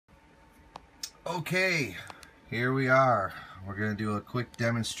Okay, here we are. We're going to do a quick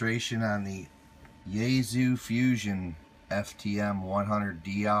demonstration on the Yaesu Fusion FTM-100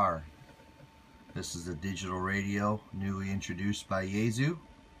 DR. This is a digital radio newly introduced by Yaesu,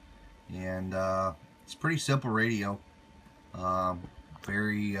 and it's a pretty simple radio.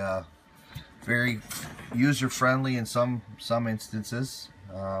 Very user-friendly in some instances.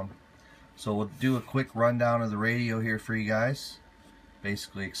 So we'll do a quick rundown of the radio here for you guys.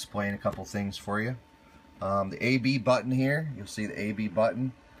 Basically explain a couple things for you. The AB button here, you'll see the AB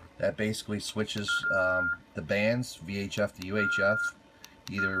button. That basically switches the bands, VHF to UHF,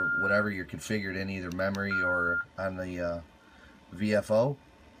 either whatever you're configured in, either memory or on the VFO.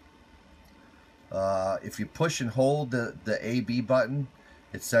 If you push and hold the AB button,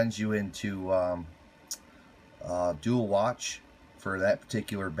 it sends you into dual watch for that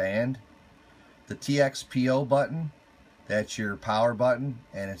particular band. The TXPO button, that's your power button,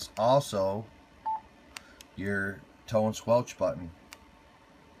 and it's also your tone squelch button.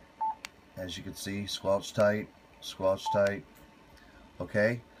 As you can see, squelch tight, squelch tight.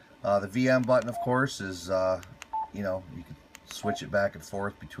 Okay, the VM button, of course, is you know, you can switch it back and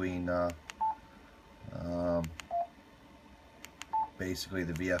forth between basically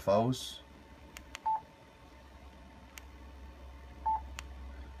the VFOs.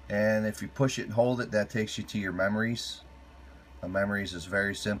 And if you push it and hold it, that takes you to your memories. Memories is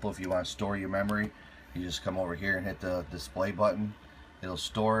very simple. If you want to store your memory, you just come over here and hit the display button. It'll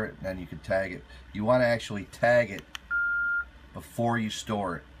store it, and then you can tag it. You want to actually tag it before you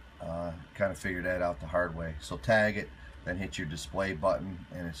store it. Kind of figured that out the hard way. So tag it, then hit your display button,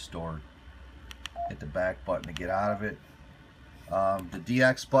 and it's stored. Hit the back button to get out of it. The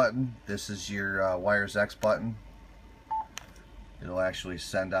DX button, this is your WIRESX button. It'll actually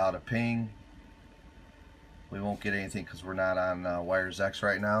send out a ping. We won't get anything because we're not on WIRESX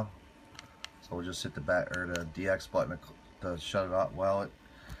right now. So we'll just hit the back or the DX button to shut it off. Well,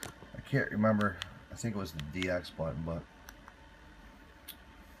 I can't remember. I think it was the DX button, but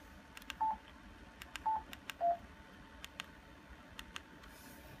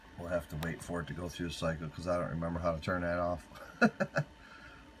we'll have to wait for it to go through the cycle because I don't remember how to turn that off.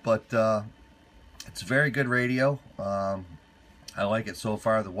 But it's a very good radio. I like it so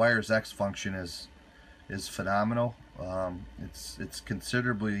far. The WIRESX function is phenomenal. It's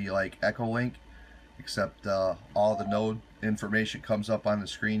considerably like Echolink, except all the node information comes up on the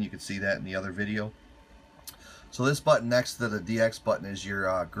screen. You can see that in the other video. So this button next to the DX button is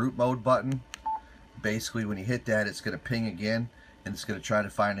your group mode button. Basically, when you hit that, it's going to ping again, and it's going to try to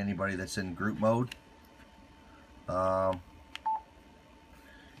find anybody that's in group mode. And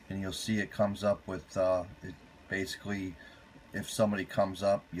you'll see it comes up with it basically, if somebody comes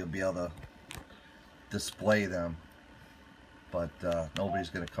up, you'll be able to display them, but nobody's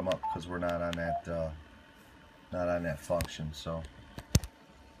going to come up because we're not on that function. So,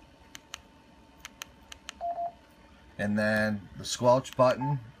 and then the squelch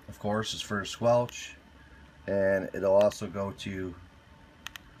button, of course, is for squelch, and it'll also go to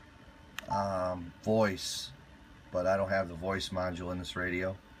voice, but I don't have the voice module in this radio.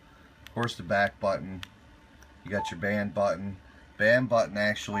 Of course, the back button, you got your band button. Band button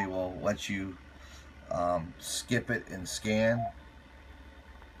actually will let you skip it and scan,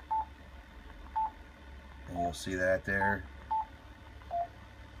 and you'll see that there,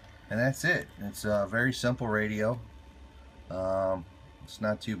 and that's it. It's a very simple radio. It's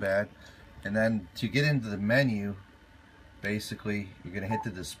not too bad. And then to get into the menu, basically you're going to hit the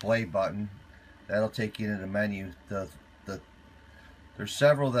display button. That'll take you into the menu. There's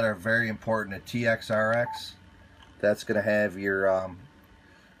several that are very important. The TXRX, that's going to have your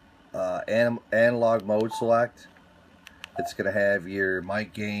analog mode select. It's going to have your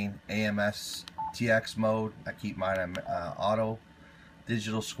mic gain, AMS, TX mode. I keep mine on auto.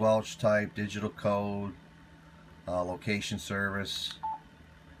 Digital squelch type, digital code, location service,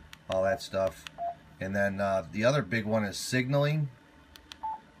 all that stuff. And then the other big one is signaling.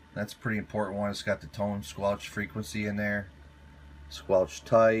 That's a pretty important one. It's got the tone squelch frequency in there, squelch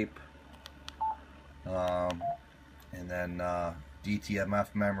type, and then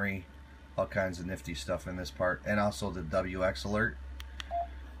DTMF memory, all kinds of nifty stuff in this part, and also the WX alert.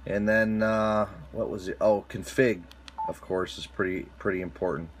 And then what was it? Oh, config, of course, is pretty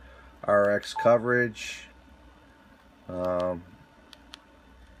important. RX coverage.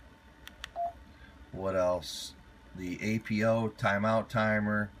 What else? The APO, timeout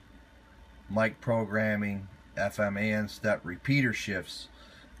timer, mic programming, FM AM step, repeater shifts.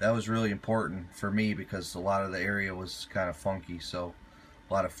 That was really important for me because a lot of the area was kind of funky, so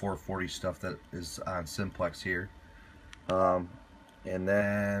a lot of 440 stuff that is on simplex here. And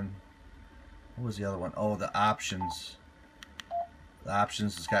then what was the other one? Oh, the options. The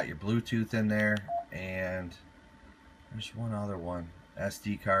options has got your Bluetooth in there, and there's one other one.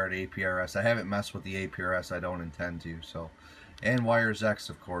 SD card, APRS. I haven't messed with the APRS. I don't intend to. So, and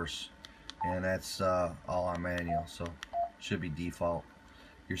WIRESX, of course, and that's all on manual, so should be default.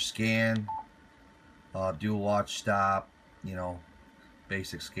 Your scan, dual watch stop, you know,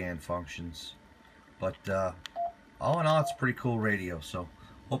 basic scan functions. But all in all, it's a pretty cool radio. So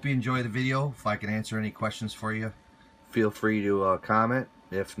hope you enjoy the video. If I can answer any questions for you, feel free to comment.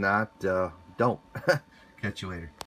 If not, don't. Catch you later.